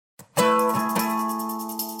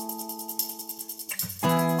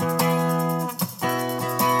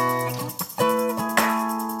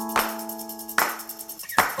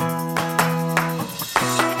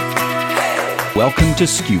Welcome to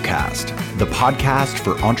SKUcast, the podcast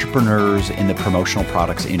for entrepreneurs in the promotional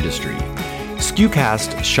products industry.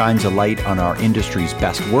 SKUcast shines a light on our industry's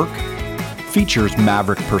best work, features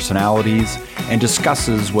maverick personalities, and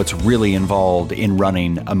discusses what's really involved in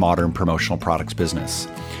running a modern promotional products business.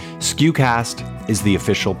 SKUcast is the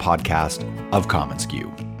official podcast of commonsku.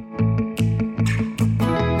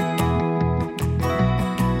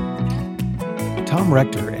 Tom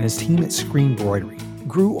Rector and his team at ScreenBroidery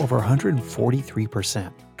grew over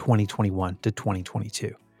 143% 2021 to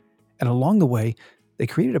 2022. And along the way, they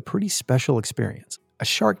created a pretty special experience, a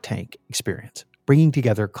Shark Tank experience, bringing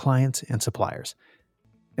together clients and suppliers.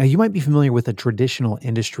 Now, you might be familiar with a traditional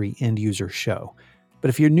industry end-user show, but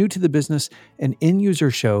if you're new to the business, an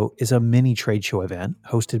end-user show is a mini trade show event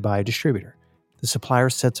hosted by a distributor. The supplier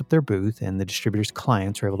sets up their booth, and the distributor's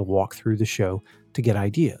clients are able to walk through the show to get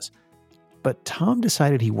ideas. But Tom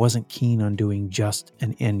decided he wasn't keen on doing just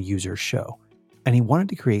an end-user show, and he wanted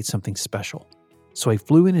to create something special. So he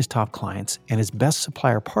flew in his top clients and his best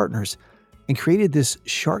supplier partners and created this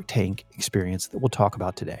Shark Tank experience that we'll talk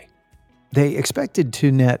about today. They expected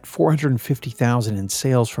to net $450,000 in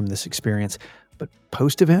sales from this experience, but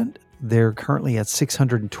post-event, they're currently at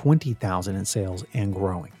 $620,000 in sales and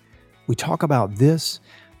growing. We talk about this,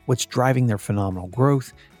 what's driving their phenomenal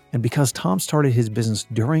growth, and because Tom started his business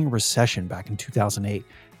during a recession back in 2008,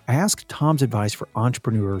 I asked Tom's advice for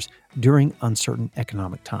entrepreneurs during uncertain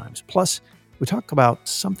economic times. Plus, we talk about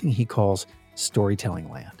something he calls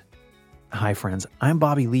storytelling land. Hi, friends. I'm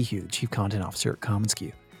Bobby Leahew, Chief Content Officer at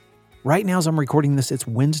commonsku. Right now, as I'm recording this, it's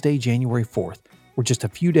Wednesday, January 4th. We're just a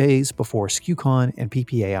few days before SKUCon and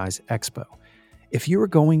PPAI's Expo. If you are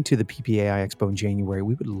going to the PPAI Expo in January,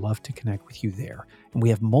 we would love to connect with you there, and we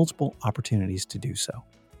have multiple opportunities to do so.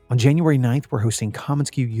 On January 9th, we're hosting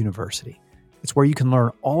commonsku University. It's where you can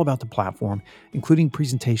learn all about the platform, including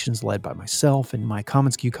presentations led by myself and my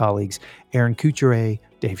commonsku colleagues, Aaron Couturier,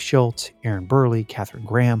 Dave Schultz, Aaron Burley, Catherine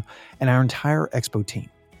Graham, and our entire Expo team.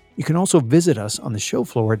 You can also visit us on the show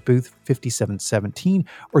floor at booth 5717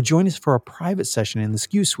 or join us for a private session in the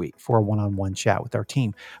SKU suite for a one-on-one chat with our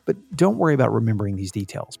team. But don't worry about remembering these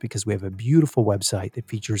details because we have a beautiful website that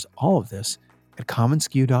features all of this at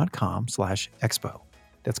commonsku.com/expo.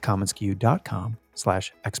 That's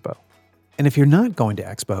commonsku.com/expo. And if you're not going to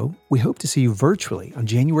Expo, we hope to see you virtually on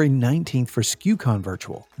January 19th for SKUCon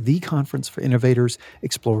Virtual, the conference for innovators,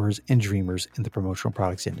 explorers, and dreamers in the promotional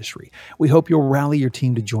products industry. We hope you'll rally your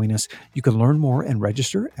team to join us. You can learn more and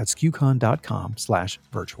register at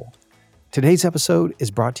skucon.com/virtual. Today's episode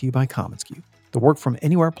is brought to you by commonsku, the work from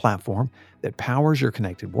anywhere platform that powers your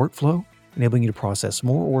connected workflow, enabling you to process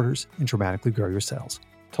more orders and dramatically grow your sales.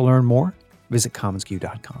 To learn more, visit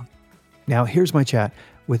commonsku.com. Now, here's my chat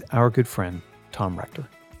with our good friend, Tom Rector.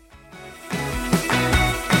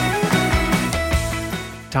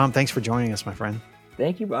 Tom, thanks for joining us, my friend.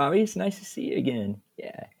 Thank you, Bobby. It's nice to see you again.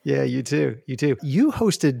 Yeah, you too. You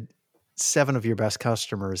hosted 7 of your best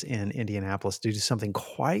customers in Indianapolis due to something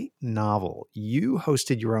quite novel. You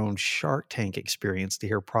hosted your own Shark Tank experience to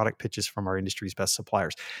hear product pitches from our industry's best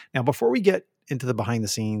suppliers. Now, before we get into the behind the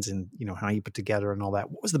scenes and how you put together and all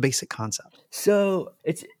that, what was the basic concept? So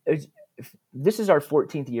this is our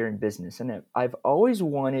 14th year in business, and I've always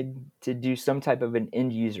wanted to do some type of an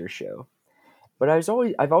end user show, but I've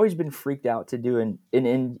always been freaked out to do an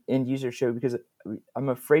end user show because I'm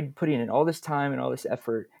afraid putting in all this time and all this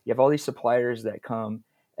effort. You have all these suppliers that come,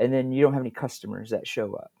 and then you don't have any customers that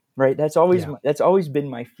show up. Right. That's always been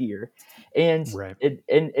my fear, and right.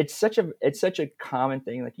 It's such a common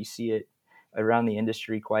thing. Like you see it around the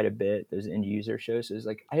industry quite a bit, those end user shows. So it's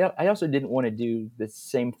like, I also didn't want to do the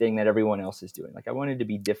same thing that everyone else is doing. Like I wanted to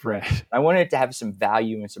be different. Right. I wanted it to have some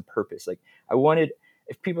value and some purpose. Like I wanted,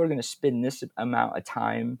 if people are going to spend this amount of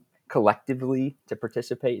time collectively to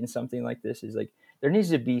participate in something like this, is like, there needs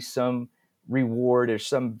to be some reward or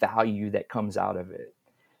some value that comes out of it.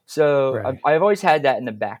 So right. I've always had that in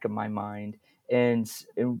the back of my mind. And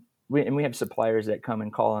we have suppliers that come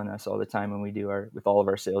and call on us all the time when we do with all of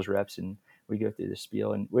our sales reps, and we go through the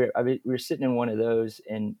spiel, and we were sitting in one of those,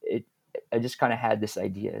 and I just kind of had this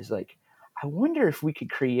idea. Is like, I wonder if we could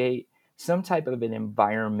create some type of an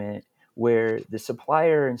environment where the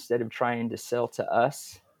supplier, instead of trying to sell to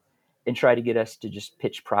us and try to get us to just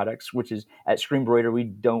pitch products, which is at ScreenBroidery, we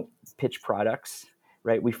don't pitch products,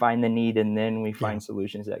 right? We find the need and then we find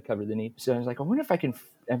solutions that cover the need. So I was like, I wonder if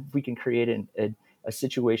we can create a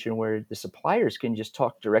situation where the suppliers can just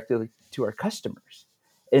talk directly to our customers.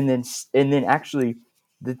 And then actually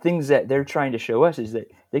the things that they're trying to show us is that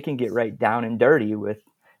they can get right down and dirty with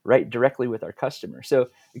right directly with our customer. So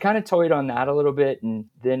we kind of toyed on that a little bit, and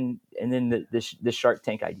then the Shark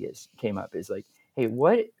Tank ideas came up. Is like, hey,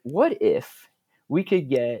 what if we could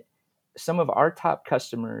get some of our top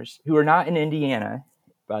customers who are not in Indiana,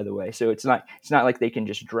 by the way. So it's not like they can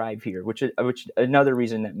just drive here, which another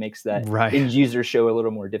reason that makes that Right. end user show a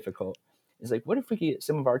little more difficult. Is like, what if we could get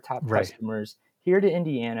some of our top Right. customers here to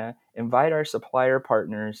Indiana, invite our supplier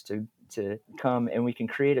partners to come, and we can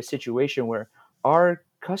create a situation where our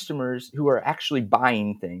customers who are actually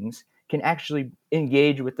buying things can actually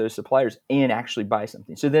engage with those suppliers and actually buy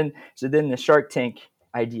something. So then the Shark Tank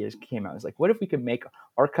ideas came out. It's like, what if we could make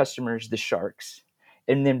our customers the sharks,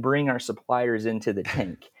 and then bring our suppliers into the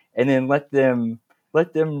tank, and then let them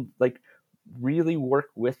like really work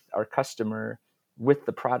with our customer with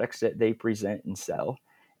the products that they present and sell,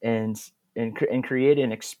 and create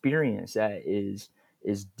an experience that is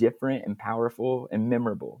different and powerful and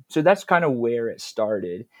memorable. So that's kind of where it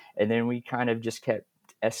started, and then we kind of just kept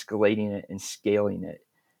escalating it and scaling it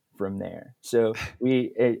from there. So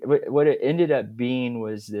what it ended up being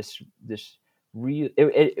was this real.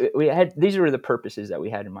 We had, these were the purposes that we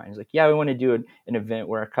had in mind. It's like, yeah, we want to do an event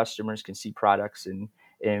where our customers can see products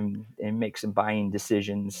and make some buying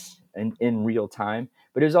decisions in real time.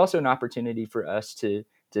 But it was also an opportunity for us to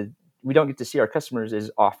we don't get to see our customers as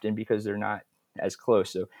often because they're not as close.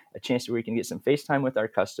 So a chance where we can get some FaceTime with our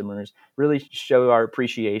customers, really show our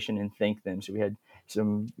appreciation and thank them. So we had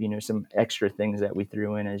some extra things that we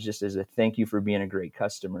threw in as a thank you for being a great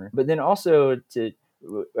customer. But then also to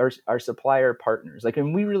our supplier partners, like,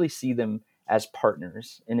 and we really see them as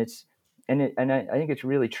partners. And I think it's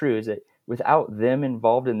really true, is that without them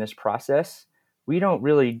involved in this process, we don't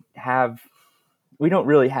really have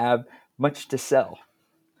much to sell.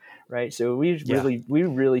 Right. So we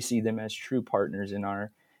really see them as true partners in our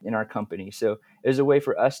company. So there's a way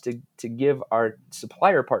for us to give our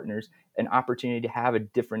supplier partners an opportunity to have a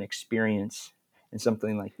different experience in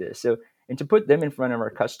something like this. So, and to put them in front of our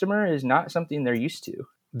customer is not something they're used to.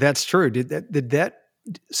 That's true.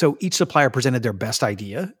 So each supplier presented their best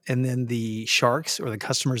idea, and then the sharks, or the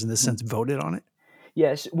customers in this sense, voted on it?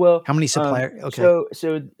 Yes. Well, how many suppliers? Okay.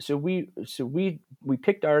 So we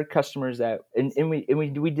picked our customers that, and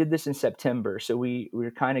we did this in September. So we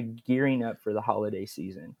were kind of gearing up for the holiday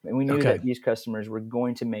season, and we knew that these customers were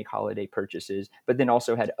going to make holiday purchases, but then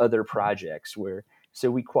also had other projects where. So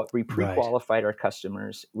we pre-qualified our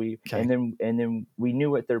customers. And then we knew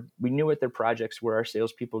what their projects were. Our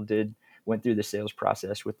salespeople went through the sales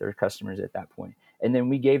process with their customers at that point, and then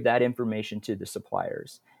we gave that information to the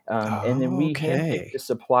suppliers. And then we handpicked the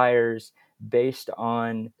suppliers based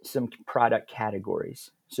on some product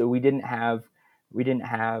categories. So we didn't have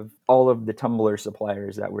all of the tumbler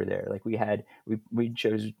suppliers that were there. Like we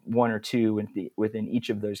chose one or two within each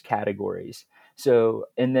of those categories. So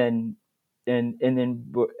and then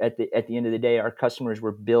at the end of the day, our customers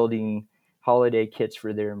were building holiday kits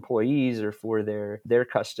for their employees or for their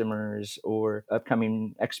customers, or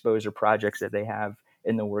upcoming expos or projects that they have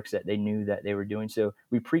in the works that they knew that they were doing. So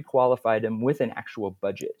we pre-qualified them with an actual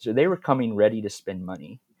budget. So they were coming ready to spend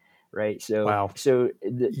money, right? So, wow.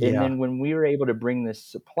 And then when we were able to bring the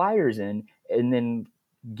suppliers in, and then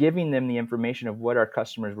giving them the information of what our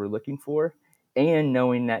customers were looking for, and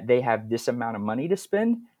knowing that they have this amount of money to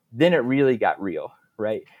spend, then it really got real,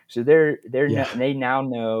 right? So they now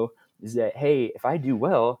know is that, hey, if I do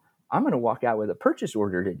well, I'm going to walk out with a purchase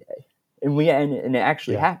order today. And it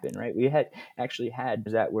actually happened, right? We had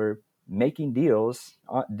that were making deals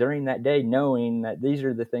during that day, knowing that these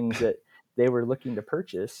are the things that they were looking to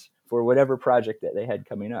purchase for whatever project that they had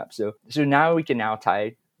coming up. So now we can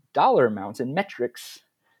tie dollar amounts and metrics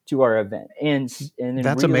to our event, and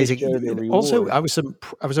that's really amazing. show the reward. Also, I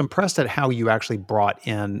was impressed at how you actually brought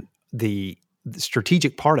in the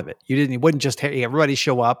strategic part of it. It wasn't just, hey, everybody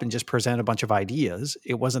show up and just present a bunch of ideas.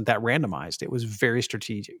 It wasn't that randomized. It was very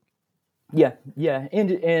strategic. Yeah.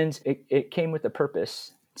 And it came with a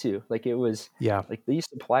purpose too. Like it was like these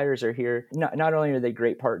suppliers are here. Not only are they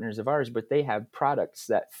great partners of ours, but they have products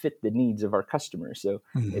that fit the needs of our customers. So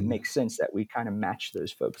it makes sense that we kind of match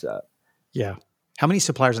those folks up. Yeah. How many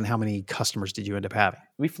suppliers and how many customers did you end up having?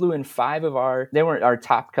 We flew in 5 of they weren't our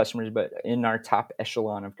top customers, but in our top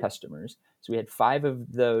echelon of customers. So we had 5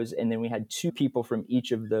 of those, and then we had 2 people from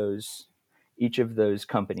each of those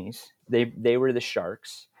companies. They were the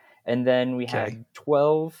sharks. And then we had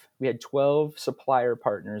 12 supplier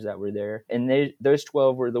partners that were there. And those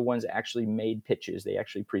 12 were the ones that actually made pitches. They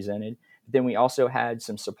actually presented. Then we also had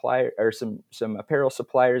some apparel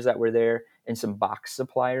suppliers that were there, and some box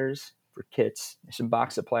suppliers for kits, some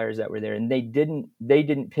box suppliers that were there, and they didn't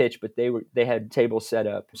pitch, but they had tables set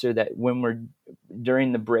up so that when we're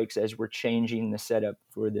during the breaks, as we're changing the setup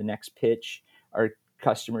for the next pitch, our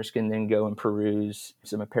customers can then go and peruse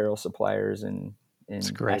some apparel suppliers and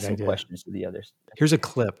ask some questions to the others. Here's a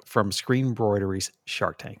clip from ScreenBroidery's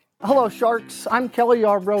Shark Tank. Hello, Sharks. I'm Kelly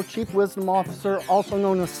Yarbrough, Chief Wisdom Officer, also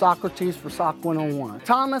known as Socrates for SOC 101.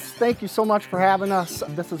 Thomas, thank you so much for having us.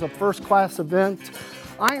 This is a first-class event.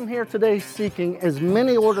 I am here today seeking as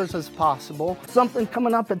many orders as possible. Something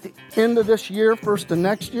coming up at the end of this year, first of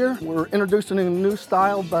next year. We're introducing a new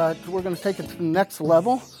style, but we're going to take it to the next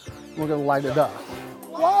level. We're going to light it up.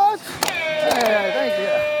 What? Hey, thank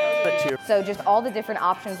you. So just all the different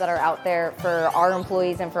options that are out there for our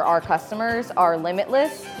employees and for our customers are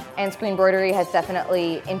limitless, and ScreenBroidery has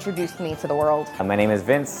definitely introduced me to the world. My name is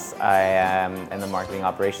Vince. I am in the marketing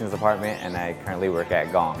operations department, and I currently work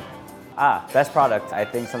at Gong. Best product. I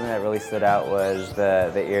think something that really stood out was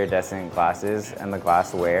the iridescent glasses and the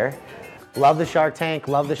glassware. Love the Shark Tank,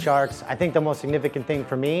 love the sharks. I think the most significant thing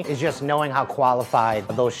for me is just knowing how qualified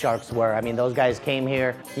those sharks were. I mean, those guys came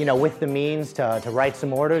here, with the means to write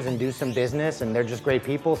some orders and do some business, and they're just great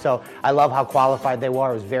people. So I love how qualified they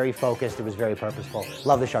were. It was very focused, it was very purposeful.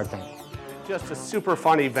 Love the Shark Tank. Just a super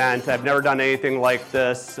fun event. I've never done anything like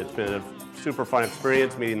this. It's been a super fun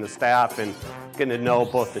experience meeting the staff and getting to know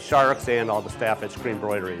both the sharks and all the staff at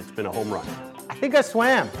ScreenBroidery. It's been a home run. I think I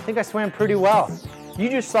swam pretty well. You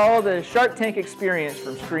just saw the Shark Tank experience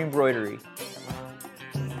from ScreenBroidery.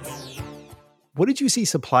 What did you see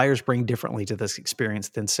suppliers bring differently to this experience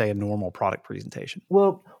than, say, a normal product presentation?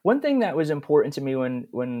 Well, one thing that was important to me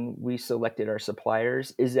when we selected our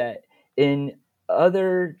suppliers is that in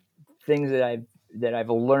other things that I've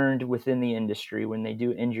learned within the industry, when they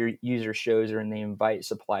do end user shows or when they invite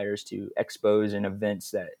suppliers to expos and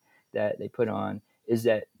events that they put on, is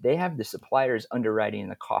that they have the suppliers underwriting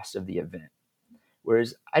the cost of the event.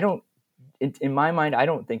 Whereas in my mind, I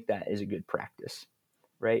don't think that is a good practice,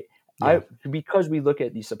 right? Yeah. Because we look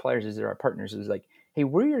at these suppliers as our partners, is like, hey,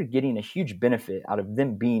 we're getting a huge benefit out of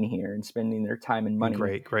them being here and spending their time and money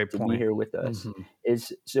great to point. Be here with us.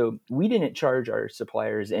 Mm-hmm. So we didn't charge our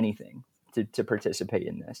suppliers anything to participate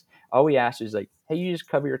in this. All we asked is like, hey, you just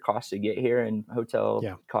cover your costs to get here and hotel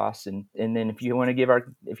costs. And then if you want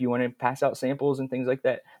to pass out samples and things like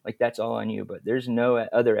that, like that's all on you, but there's no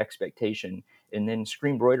other expectation. And then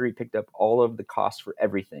ScreenBroidery picked up all of the costs for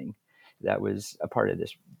everything that was a part of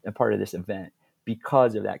this event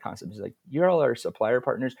because of that concept. It's like, you're all our supplier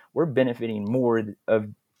partners. We're benefiting more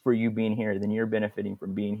for you being here than you're benefiting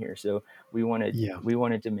from being here. So we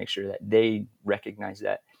wanted to make sure that they recognize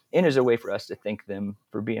that. And as a way for us to thank them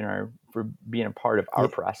for being a part of our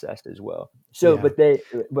process as well. So, but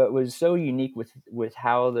what was so unique with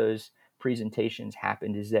how those presentations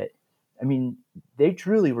happened is that, I mean, they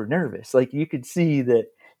truly were nervous. Like you could see that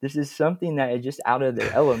this is something that is just out of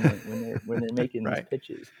their element when they're making these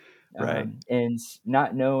pitches, and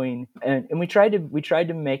not knowing. And we tried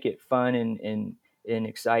to make it fun and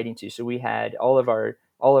exciting too. So we had all of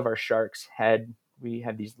our sharks we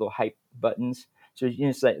have these little hype buttons. So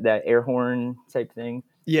it's like that air horn type thing.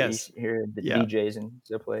 Yes. You hear the DJs and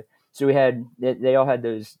so play. So they all had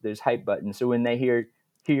those hype buttons. So when they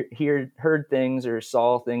heard things or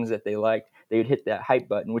saw things that they liked, they would hit that hype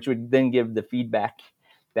button, which would then give the feedback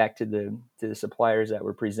back to the suppliers that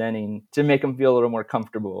were presenting to make them feel a little more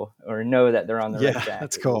comfortable or know that they're on the right track.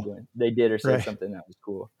 That's cool. They did or said something that was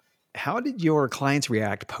cool. How did your clients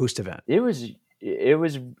react post-event? It was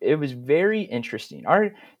very interesting.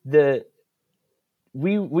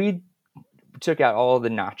 We took out all the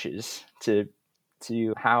notches to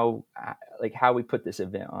how we put this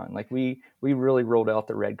event on. Like we really rolled out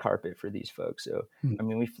the red carpet for these folks. So I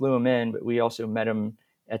mean, we flew them in, but we also met them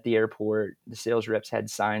at the airport. The sales reps had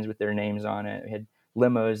signs with their names on it. We had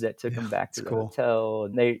limos that took them back to the hotel.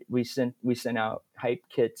 And we sent out hype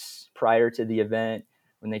kits prior to the event.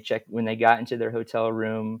 When they got into their hotel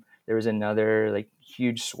room, there was another like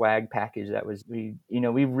huge swag package that was we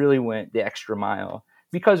really went the extra mile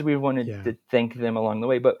because we wanted to thank them along the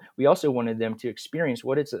way, but we also wanted them to experience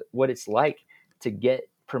what it's like to get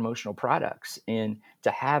promotional products and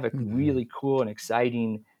to have a really cool and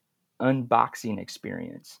exciting unboxing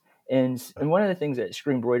experience. And one of the things at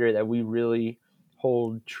ScreenBroidery that we really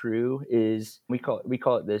hold true is we call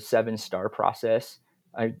it the 7-star process.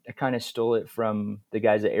 I kind of stole it from the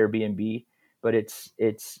guys at Airbnb, but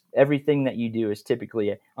it's everything that you do is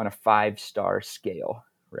typically on a 5-star scale,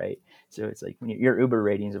 right? So it's like when your Uber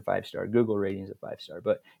rating is a 5-star, Google rating is a 5-star,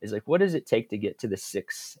 but it's like, what does it take to get to the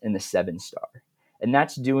 6 and the 7-star? And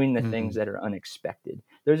that's doing the things that are unexpected.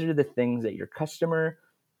 Those are the things that your customer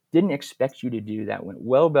didn't expect you to do that, went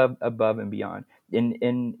well above and beyond.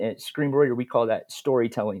 In at ScreenBroidery, we call that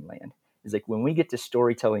storytelling land. It's like when we get to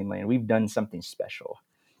storytelling land, we've done something special.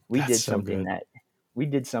 We That's did so something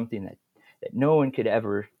good. that no one could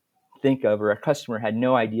ever think of, or a customer had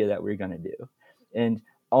no idea that we were going to do. And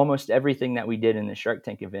almost everything that we did in the Shark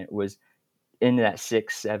Tank event was in that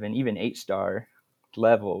 6, 7, even 8-star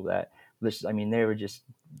level. That was, I mean, they were just,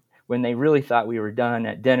 when they really thought we were done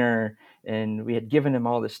at dinner and we had given them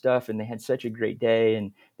all this stuff and they had such a great day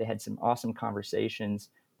and they had some awesome conversations,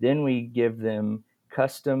 then we give them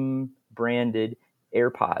custom branded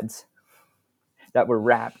AirPods that were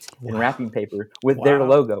wrapped in wrapping paper with their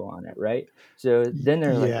logo on it, right? So then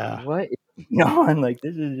they're like, Yeah. what is going on? Like,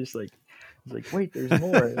 this is just like, it's like, wait, there's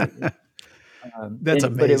more. Like, That's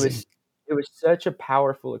but amazing. it was such a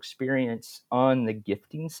powerful experience on the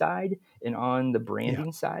gifting side and on the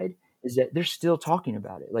branding side, is that they're still talking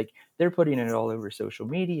about it. Like, they're putting it all over social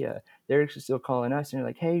media. They're still calling us and they're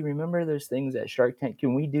like, hey, remember those things at Shark Tank?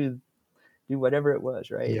 Can we do whatever it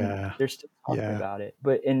was, right? And Yeah. they're still talking Yeah. about it.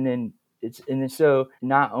 But and then so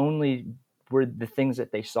not only were the things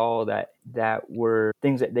that they saw that were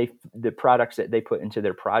things that the products that they put into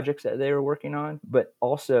their projects that they were working on, but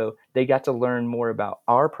also they got to learn more about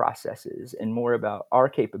our processes and more about our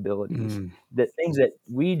capabilities, the things that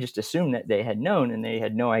we just assumed that they had known and they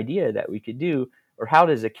had no idea that we could do. Or how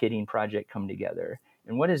does a kitting project come together,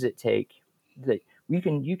 and what does it take? That you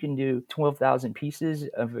can do 12,000 pieces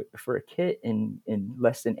for a kit in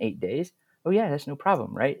less than 8 days. Oh yeah, that's no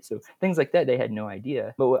problem, right? So things like that, they had no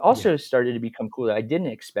idea. But what also started to become cool that I didn't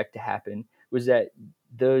expect to happen was that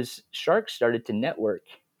those sharks started to network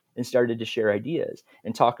and started to share ideas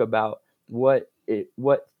and talk about what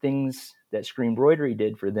things that ScreenBroidery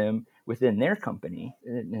did for them within their company.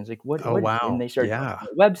 And it's like, what, Oh, and wow. they started talking Yeah.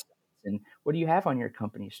 about websites and what do you have on your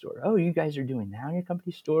company store? Oh, you guys are doing that on your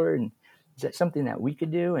company store, and is that something that we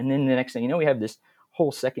could do? And then the next thing you know, we have this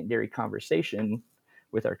whole secondary conversation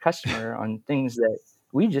with our customer on things that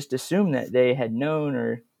we just assumed that they had known,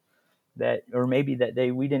 or maybe that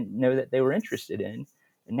we didn't know that they were interested in.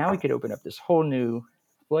 And now we could open up this whole new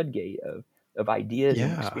floodgate of ideas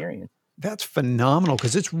and Yeah. experience. That's phenomenal,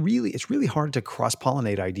 because it's really hard to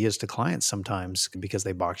cross-pollinate ideas to clients sometimes because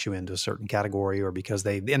they box you into a certain category, or because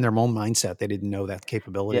they, in their own mindset, they didn't know that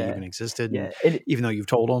capability Yeah. even existed. Yeah. And even though you've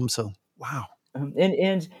told them, so wow.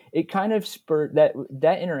 And it kind of spurred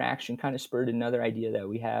that interaction kind of spurred another idea that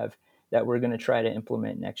we have that we're going to try to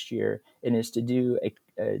implement next year, and is to do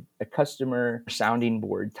a customer sounding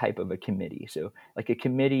board type of a committee. So like a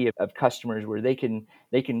committee of customers where they can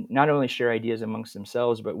not only share ideas amongst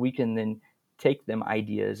themselves, but we can then take them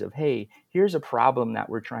ideas of, hey, here's a problem that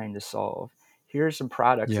we're trying to solve. Here's some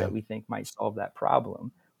products Yeah. that we think might solve that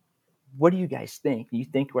problem. What do you guys think? Do you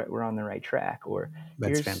think we're on the right track? Or That's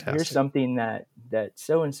here's fantastic. something that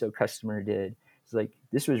so-and-so customer did. It's like,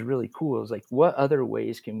 this was really cool. It's like, what other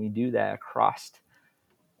ways can we do that across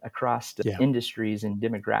the Yeah. industries and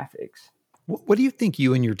demographics? What do you think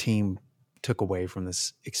you and your team took away from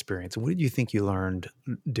this experience? What did you think you learned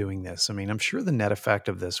doing this? I mean, I'm sure the net effect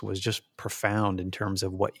of this was just profound in terms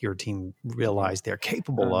of what your team realized they're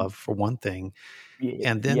capable of, for one thing.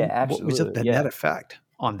 And Yeah, then what was absolutely. the net effect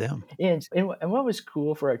on them? And what was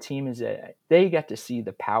cool for our team is that they got to see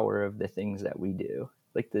the power of the things that we do.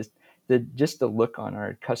 Like just the look on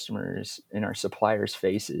our customers and our suppliers'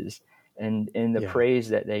 faces, and the praise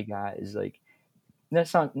that they got is like,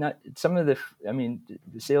 that's not some of the, I mean,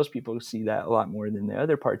 the salespeople see that a lot more than the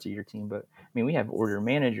other parts of your team. But I mean, we have order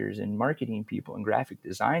managers and marketing people and graphic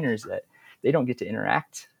designers that they don't get to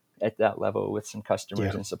interact at that level with some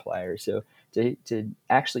customers and suppliers. So to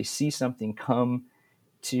actually see something come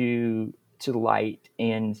to light,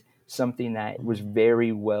 and something that was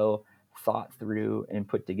very well thought through and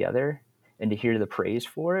put together, and to hear the praise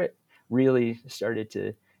for it really started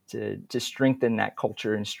to strengthen that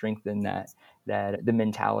culture and strengthen that the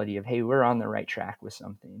mentality of, hey, we're on the right track with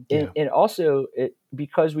something. And also,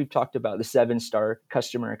 because we've talked about the 7-star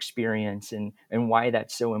customer experience and why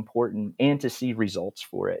that's so important, and to see results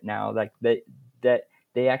for it now, like that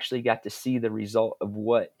they actually got to see the result of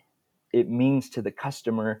what it means to the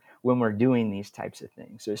customer when we're doing these types of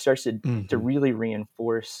things. So it starts to really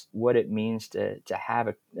reinforce what it means to have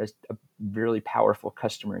a really powerful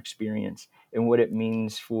customer experience, and what it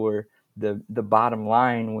means for the bottom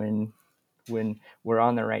line when we're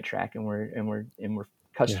on the right track, and we're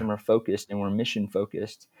customer focused, and we're mission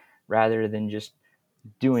focused, rather than just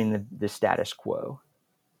doing the status quo.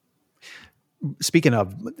 Speaking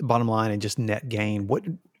of bottom line and just net gain, what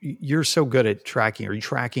you're so good at tracking, are you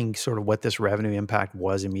tracking sort of what this revenue impact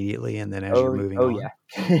was immediately and then as you're moving on? Yeah.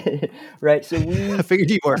 Right. So I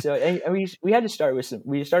figured you were. and we had to start with some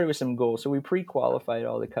goals. So we pre-qualified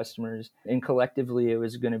all the customers, and collectively it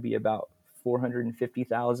was going to be about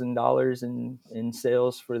 $450,000 in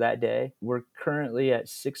sales for that day. We're currently at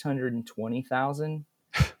 620,000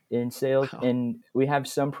 in sales, Wow. and we have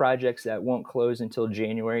some projects that won't close until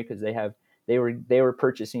January because they were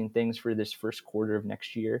purchasing things for this first quarter of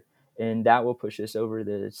next year, and that will push us over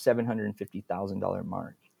the $750,000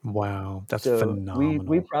 mark. Wow, that's So phenomenal.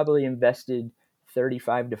 we probably invested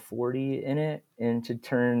 35 to 40 in it, and to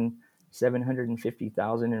turn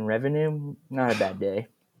 750,000 in revenue, not a bad day.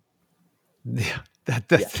 Yeah,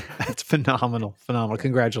 that's phenomenal.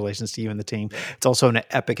 Congratulations to you and the team. It's also an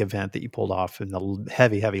epic event that you pulled off in the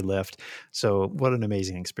heavy lift. So what an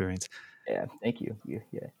amazing experience. Yeah, thank you. Yeah.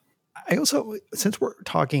 I also, since we're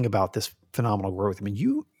talking about this phenomenal growth, I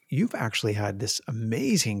mean, you've actually had this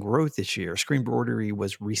amazing growth this year. ScreenBroidery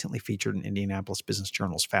was recently featured in Indianapolis Business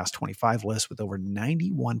Journal's Fast 25 list with over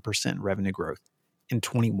 91% revenue growth in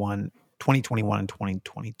 2021 and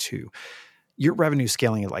 2022. Your revenue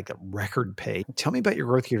scaling at like a record pace. Tell me about your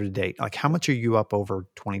growth year to date. Like, how much are you up over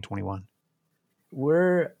 2021?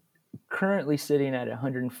 We're currently sitting at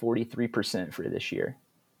 143% for this year.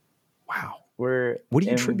 Wow. What do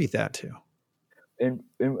you attribute that to? And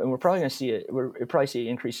we're probably going to see it. We'll probably see it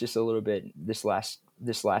increase just a little bit this last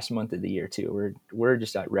month of the year too. We're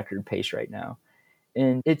just at record pace right now,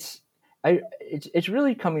 and it's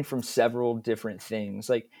really coming from several different things,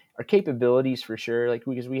 like our capabilities for sure. Like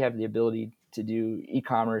because we have the ability to do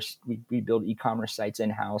e-commerce, we build e-commerce sites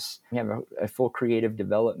in-house. We have a full creative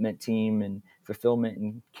development team and fulfillment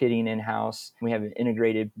and kitting in-house. We have an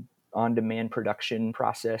integrated on-demand production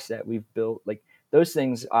process that we've built. Like those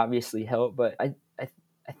things obviously help, but I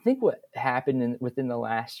think what happened within the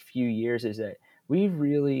last few years is that we've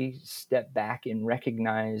really stepped back and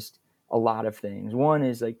recognized a lot of things. One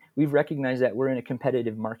is like we've recognized that we're in a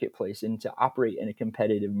competitive marketplace, and to operate in a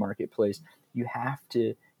competitive marketplace, you have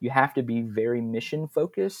to be very mission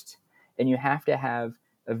focused, and you have to have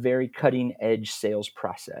a very cutting edge sales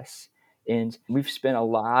process. And we've spent a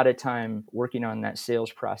lot of time working on that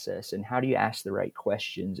sales process, and how do you ask the right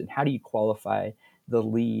questions, and how do you qualify the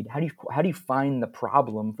lead? How do you find the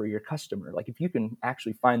problem for your customer? Like if you can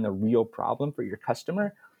actually find the real problem for your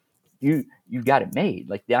customer, you've got it made.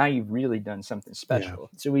 Like now you've really done something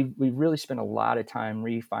special. Yeah. So we've really spent a lot of time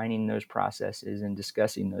refining those processes and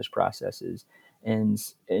discussing those processes, and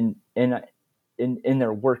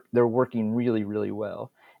they're working really, really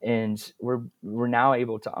well. And we're now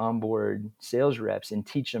able to onboard sales reps and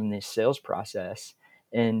teach them this sales process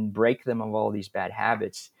and break them of all these bad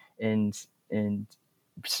habits and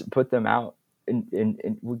put them out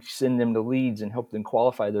and we send them to leads and help them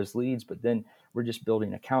qualify those leads. But then we're just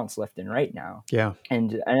building accounts left and right now. Yeah.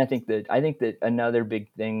 And I think that another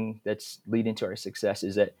big thing that's leading to our success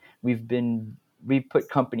is that we've put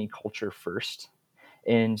company culture first,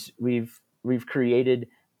 and we've created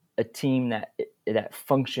a team that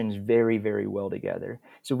functions very, very well together.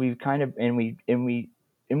 So we've kind of, and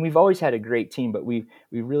we've always had a great team, but we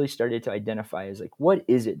really started to identify as like, what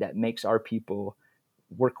is it that makes our people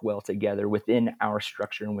work well together within our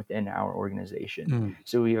structure and within our organization.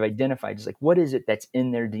 So we've identified just like, what is it that's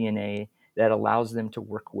in their DNA that allows them to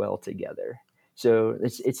work well together? So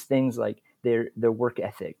it's things like their work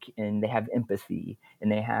ethic, and they have empathy,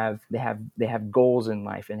 and they have goals in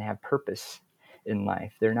life, and they have purpose in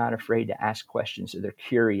life. They're not afraid to ask questions, so they're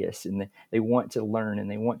curious, and they want to learn,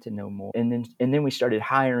 and they want to know more. And then we started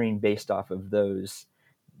hiring based off of those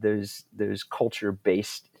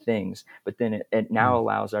culture-based things. But then it now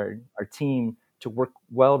allows our team to work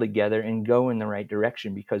well together and go in the right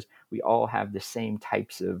direction, because we all have the same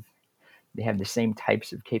types of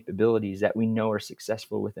capabilities that we know are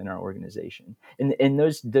successful within our organization. And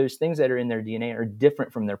those things that are in their DNA are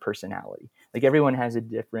different from their personality. Like everyone has a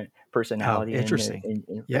different personality. Oh, interesting.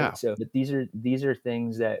 Yeah. Right? So, but these are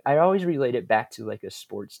things that I always relate it back to, like a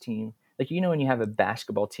sports team. Like, when you have a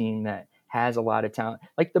basketball team that has a lot of talent,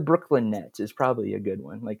 like the Brooklyn Nets is probably a good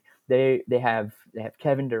one. Like they have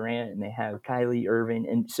Kevin Durant and they have Kyrie Irving,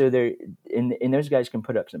 and so and those guys can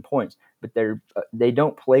put up some points, but they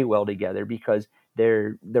don't play well together because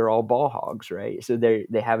they're all ball hogs, right? So they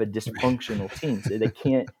have a dysfunctional team, so they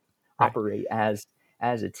can't operate as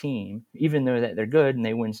a team, even though that they're good and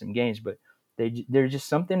they win some games. But there's just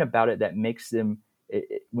something about it that makes them,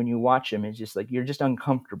 when you watch them, it's just like you're just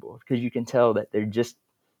uncomfortable, because you can tell that they just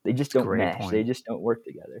don't mesh. They just don't work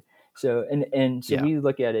together. So, and so we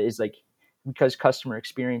look at it as like, because customer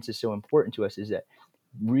experience is so important to us, is that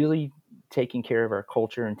really taking care of our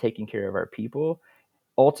culture and taking care of our people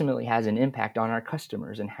ultimately has an impact on our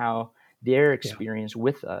customers and how their experience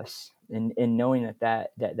with us, and knowing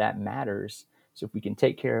that matters. So if we can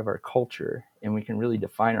take care of our culture and we can really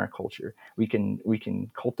define our culture, we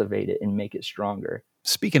can cultivate it and make it stronger.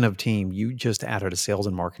 Speaking of team, you just added a sales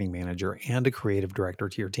and marketing manager and a creative director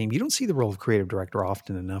to your team. You don't see the role of creative director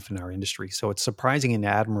often enough in our industry. So it's surprising and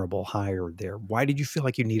admirable hire there. Why did you feel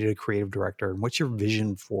like you needed a creative director? And what's your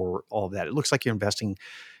vision for all of that? It looks like you're investing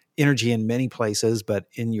energy in many places, but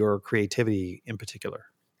in your creativity in particular.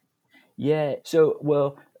 Yeah. So,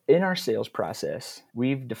 well, in our sales process,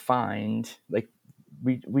 we've defined, like,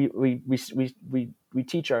 we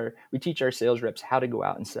teach our sales reps how to go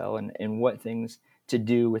out and sell, and what things to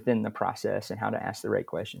do within the process and how to ask the right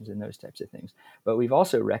questions and those types of things. But we've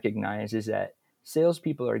also recognized is that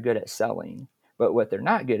salespeople are good at selling, but what they're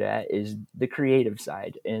not good at is the creative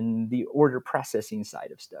side and the order processing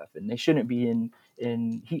side of stuff. And they shouldn't be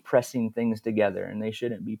in heat pressing things together, and they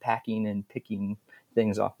shouldn't be packing and picking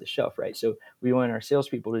things off the shelf, right? So we want our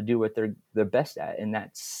salespeople to do what they're the best at, and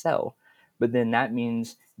that's sell. But then that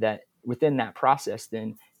means that within that process,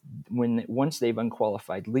 then once they've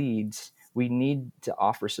unqualified leads, we need to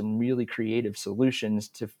offer some really creative solutions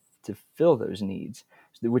to fill those needs,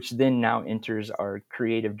 which then now enters our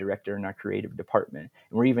creative director and our creative department.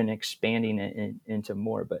 And we're even expanding it into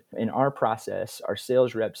more. But in our process, our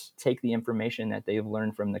sales reps take the information that they've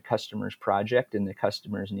learned from the customer's project and the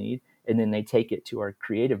customer's need, and then they take it to our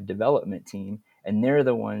creative development team, and they're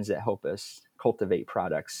the ones that help us cultivate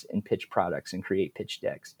products and pitch products and create pitch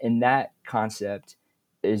decks. And that concept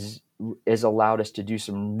has allowed us to do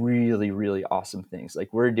some really, really awesome things. Like,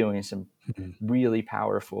 we're doing some really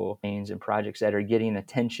powerful things and projects that are getting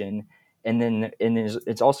attention. And then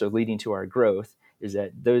it's also leading to our growth, is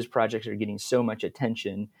that those projects are getting so much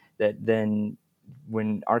attention that then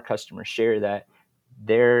when our customers share that,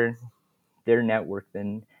 their network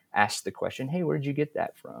then asks the question, hey, where'd you get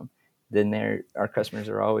that from? Then our customers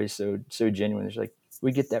are always so genuine. They're like,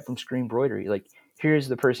 we get that from ScreenBroidery. Like, here's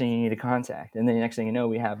the person you need to contact. And then the next thing you know,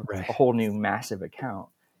 we have a whole new massive account.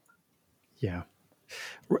 Yeah.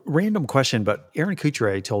 Random question, but Aaron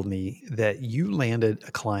Couturier told me that you landed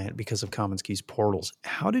a client because of commonsku's portals.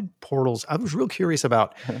 How did portals, I was real curious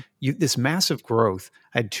about this massive growth.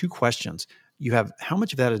 I had two questions. You have, how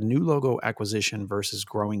much of that is new logo acquisition versus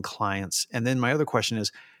growing clients? And then my other question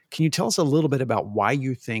is, can you tell us a little bit about why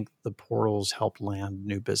you think the portals helped land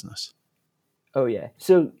new business? Oh, yeah.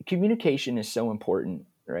 So communication is so important,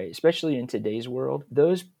 right? Especially in today's world.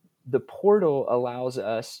 The portal allows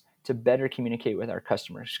us to better communicate with our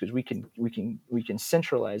customers, because we can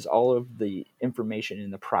centralize all of the information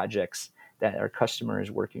in the projects that our customer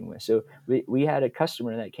is working with. So we had a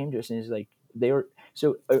customer that came to us and is like,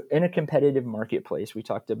 in a competitive marketplace, we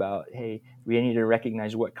talked about, hey, we need to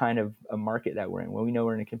recognize what kind of a market that we're in. Well, we know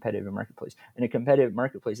we're in a competitive marketplace. In a competitive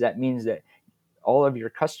marketplace, that means that all of your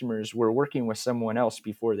customers were working with someone else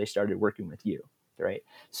before they started working with you, right?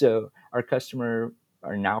 So our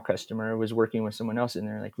now customer was working with someone else, and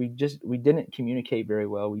they're like, we didn't communicate very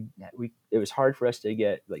well. It was hard for us to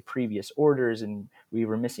get like previous orders, and we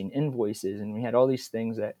were missing invoices, and we had all these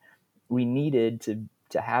things that we needed to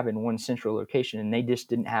have in one central location, and they just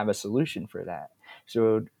didn't have a solution for that.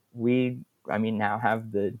 So we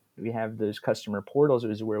have those customer portals,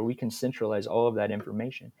 is where we can centralize all of that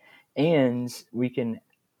information. And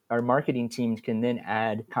our marketing teams can then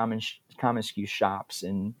add commonsku shops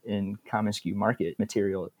and commonsku market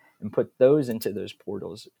material and put those into those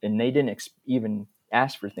portals. And they didn't even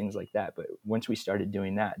ask for things like that. But once we started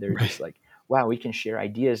doing that, they're just like, wow, we can share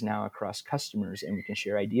ideas now across customers, and we can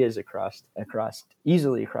share ideas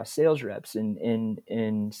easily across sales reps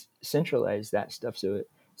and centralize that stuff so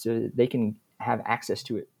they can have access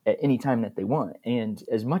to it at any time that they want and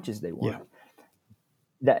as much as they want.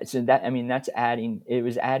 That's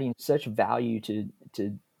adding such value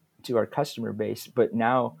to our customer base. But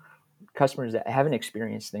now customers that haven't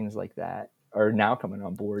experienced things like that are now coming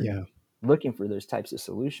on board, looking for those types of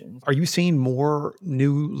solutions. Are you seeing more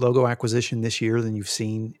new logo acquisition this year than you've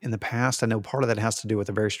seen in the past? I know part of that has to do with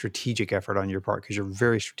a very strategic effort on your part, because you're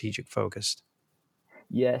very strategic focused.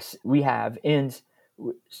 Yes, we have. And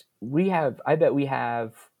I bet we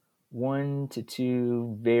have 1 to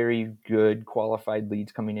 2 very good qualified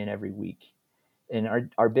leads coming in every week.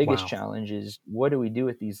 And our biggest challenge is, what do we do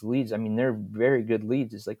with these leads? I mean, they're very good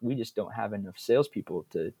leads. It's like, we just don't have enough salespeople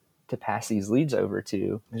to pass these leads over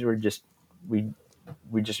to, because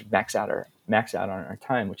we just max out on our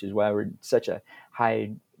time, which is why we're in such a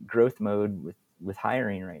high growth mode with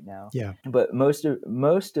hiring right now. Yeah. But most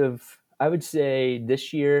of I would say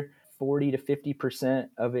this year, 40 to 50%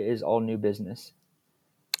 of it is all new business.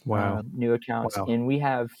 Wow. New accounts. Wow. And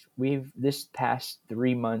we've this past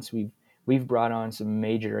 3 months, we've brought on some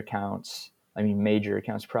major accounts. I mean, major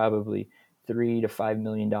accounts, probably $3 to $5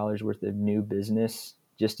 million worth of new business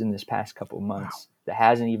just in this past couple months that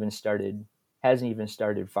hasn't even started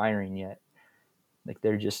firing yet. Like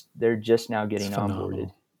they're just now getting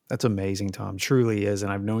onboarded. That's amazing, Tom. Truly is.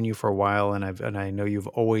 And I've known you for a while, and I know you've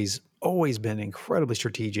always been incredibly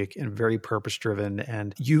strategic and very purpose driven.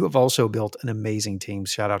 And you have also built an amazing team.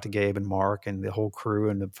 Shout out to Gabe and Mark and the whole crew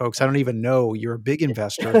and the folks. I don't even know, you're a big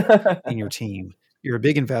investor in your team. You're a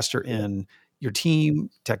big investor in your team,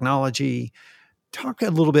 technology. Talk a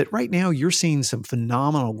little bit. Right now, you're seeing some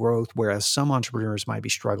phenomenal growth, whereas some entrepreneurs might be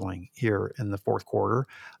struggling here in the fourth quarter.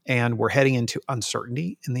 And we're heading into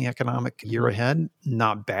uncertainty in the economic year ahead.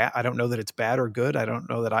 Not bad. I don't know that it's bad or good. I don't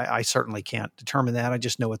know that I certainly can't determine that. I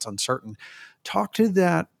just know it's uncertain. Talk to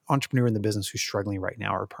that entrepreneur in the business who's struggling right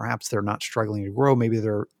now, or perhaps they're not struggling to grow. Maybe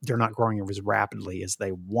they're not growing as rapidly as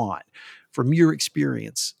they want. From your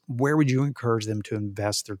experience, where would you encourage them to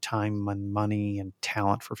invest their time and money and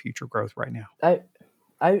talent for future growth right now?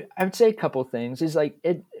 I would say a couple things. Is like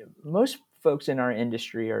most folks in our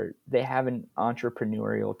industry they have an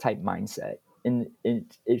entrepreneurial type mindset, and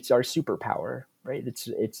it's our superpower, right?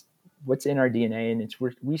 It's what's in our DNA, and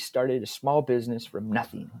we started a small business from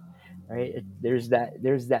nothing, right? There's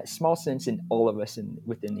that small sense in all of us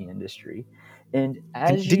within the industry, and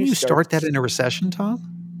didn't you start that in a recession,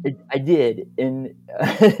 Tom? I did, and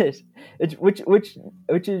which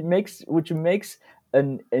makes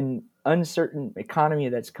an uncertain economy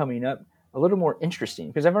that's coming up a little more interesting,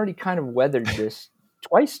 because I've already kind of weathered this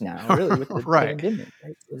twice now, really, with the pandemic.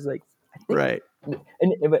 Right? It's like I think,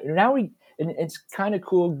 but now it's kind of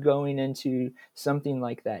cool going into something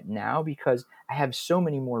like that now, because I have so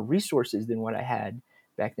many more resources than what I had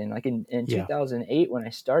back then. Like in 2008 when I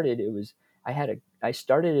started, I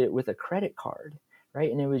started it with a credit card. Right.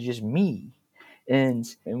 And it was just me. And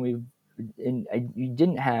you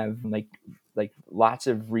didn't have like lots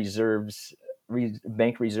of reserves,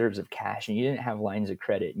 bank reserves of cash, and you didn't have lines of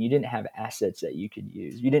credit, and you didn't have assets that you could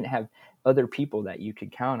use. You didn't have other people that you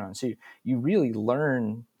could count on. So you really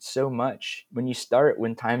learn so much when you start,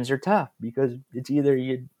 when times are tough, because it's either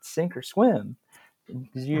you sink or swim.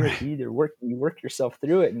 Because you either work yourself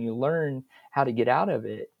through it and you learn how to get out of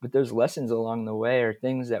it. But those lessons along the way are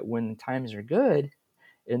things that when times are good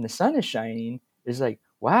and the sun is shining, is like,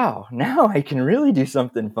 wow, now I can really do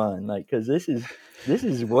something fun. Like, because this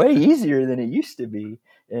is way easier than it used to be,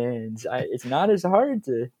 and it's not as hard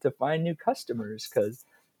to find new customers, because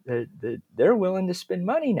they're willing to spend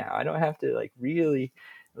money now. I don't have to really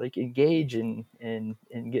engage and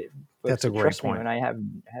get folks to trust me when I have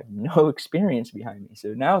no experience behind me. So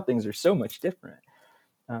now things are so much different.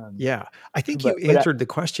 I think you answered the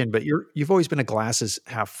question, but you've always been a glasses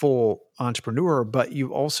half full entrepreneur, but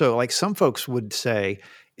you also, like some folks would say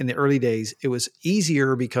in the early days, it was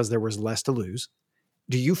easier because there was less to lose.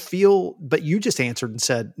 Do you feel, but you just answered and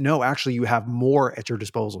said, no, actually you have more at your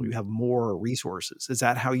disposal. You have more resources. Is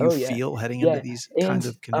that how you feel heading into these kinds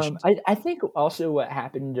of conditions? I think also what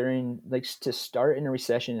happened during, to start in a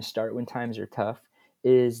recession and start when times are tough,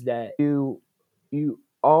 is that you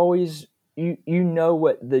always, you know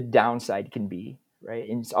what the downside can be, right?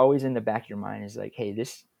 And it's always in the back of your mind, is like, hey,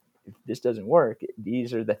 if this doesn't work,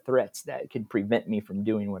 these are the threats that can prevent me from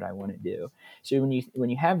doing what I want to do. So when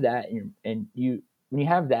you have that, when you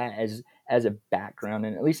have that as a background,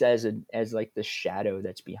 and at least as like the shadow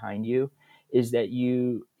that's behind you, is that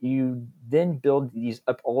you then build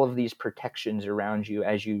all of these protections around you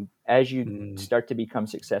as you start to become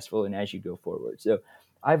successful and as you go forward. So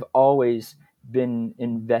I've always been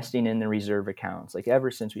investing in the reserve accounts, like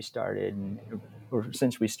ever since we started,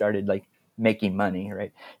 like making money,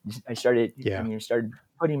 right? I started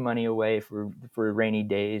putting money away for rainy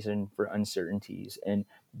days and for uncertainties, and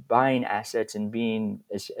buying assets and being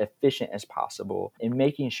as efficient as possible, and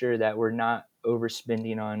making sure that we're not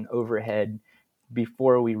overspending on overhead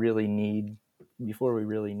before we really need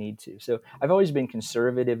to. So I've always been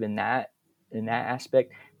conservative in that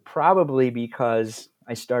aspect, probably because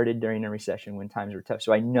I started during a recession when times were tough.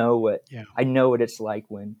 So I know what it's like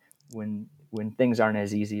when things aren't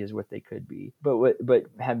as easy as what they could be. But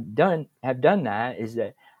have done that is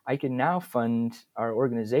that I can now fund our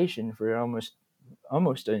organization for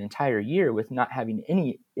almost an entire year with not having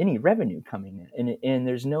any revenue coming in. And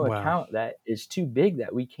there's no account that is too big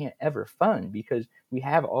that we can't ever fund, because we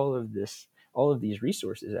have all of these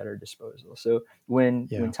resources at our disposal. So when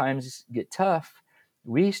times get tough,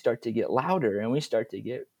 we start to get louder, and we start to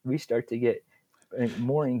get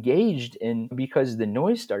more engaged in, because the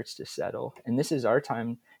noise starts to settle, and this is our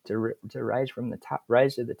time to rise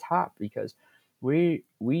to the top, because we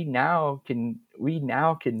now can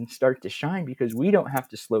start to shine, because we don't have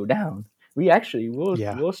to slow down. We actually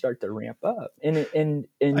will start to ramp up, and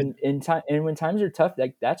when times are tough,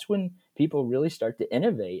 like that's when people really start to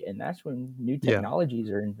innovate, and that's when new technologies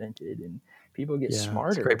are invented and people get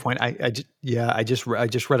smarter. That's a great point. I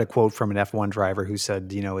just read a quote from an F1 driver who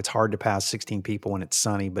said, it's hard to pass 16 people when it's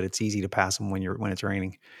sunny, but it's easy to pass them when it's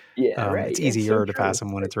raining. Yeah, right. It's easier to pass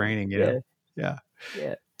them when it's raining. You know? Yeah.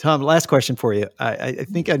 Tom, last question for you. I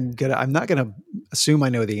think I'm not gonna assume I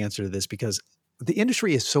know the answer to this, because the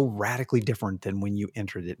industry is so radically different than when you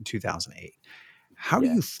entered it in 2008. How do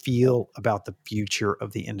you feel about the future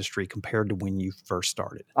of the industry compared to when you first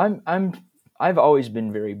started? I've always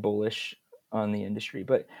been very bullish on the industry,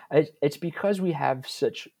 but it's because we have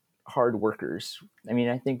such hard workers. I mean,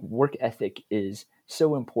 I think work ethic is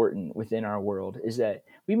so important within our world, is that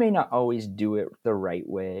we may not always do it the right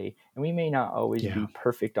way, and we may not always be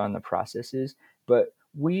perfect on the processes, but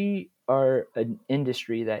we are an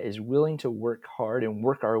industry that is willing to work hard and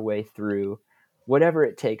work our way through whatever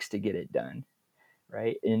it takes to get it done.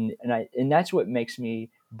 Right. And that's what makes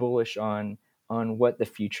me bullish on what the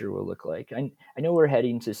future will look like. I know we're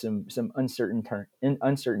heading to some uncertain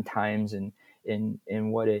times and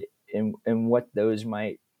what those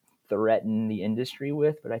might threaten the industry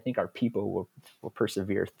with, but I think our people will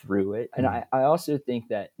persevere through it. And I also think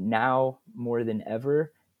that now more than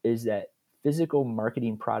ever is that physical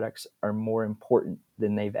marketing products are more important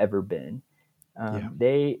than they've ever been.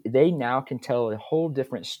 They now can tell a whole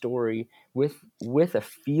different story with a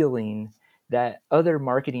feeling that other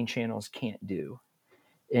marketing channels can't do.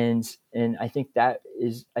 And I think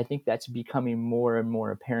that's becoming more and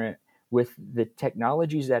more apparent with the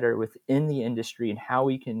technologies that are within the industry, and how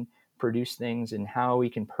we can produce things, and how we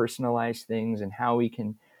can personalize things, and how we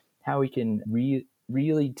can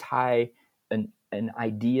really tie an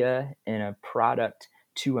idea and a product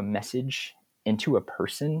to a message and to a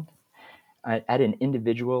person at an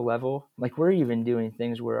individual level. Like, we're even doing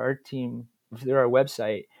things where our team, through our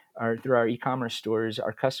website or through our e-commerce stores,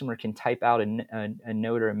 our customer can type out a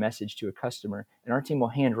note or a message to a customer, and our team will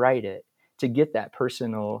handwrite it to get that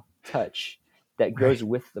personal touch that goes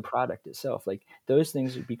with the product itself. Like, those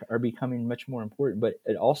things are becoming much more important, but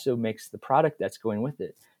it also makes the product that's going with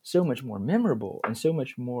it so much more memorable and so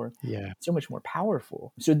much more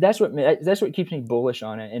powerful. So that's what keeps me bullish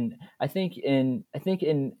on it. And I think in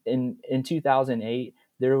 2008,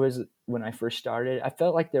 there was, when I first started, I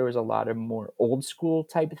felt like there was a lot of more old school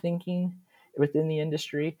type of thinking within the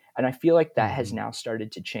industry, and I feel like that has now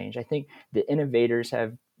started to change. I think the innovators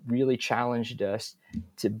have really challenged us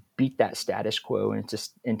to beat that status quo and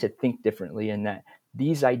to think differently, and that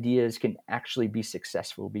these ideas can actually be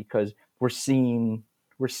successful because we're seeing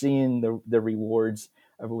the rewards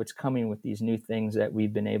of what's coming with these new things that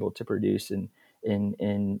we've been able to produce in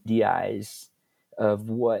DIs of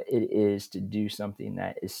what it is to do something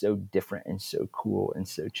that is so different and so cool and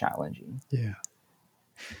so challenging. Yeah.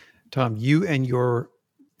 Tom, you and your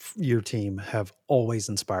team have always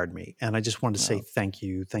inspired me. And I just wanted to say thank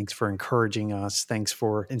you. Thanks for encouraging us. Thanks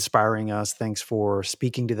for inspiring us. Thanks for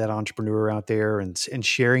speaking to that entrepreneur out there and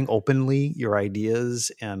sharing openly your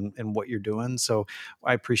ideas and what you're doing. So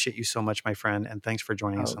I appreciate you so much, my friend. And thanks for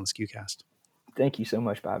joining us on the SKUcast. Thank you so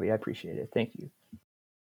much, Bobby. I appreciate it. Thank you.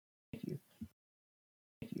 Thank you.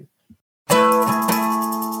 Thank you.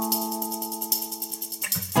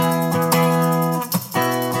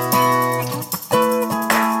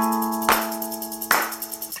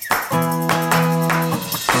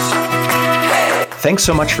 Thanks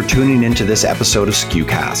so much for tuning into this episode of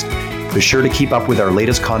SKUcast. Be sure to keep up with our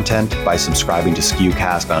latest content by subscribing to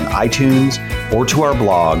SKUcast on iTunes or to our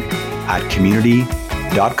blog at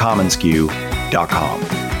community.commonsku.com.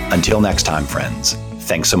 Until next time, friends,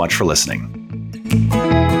 thanks so much for listening.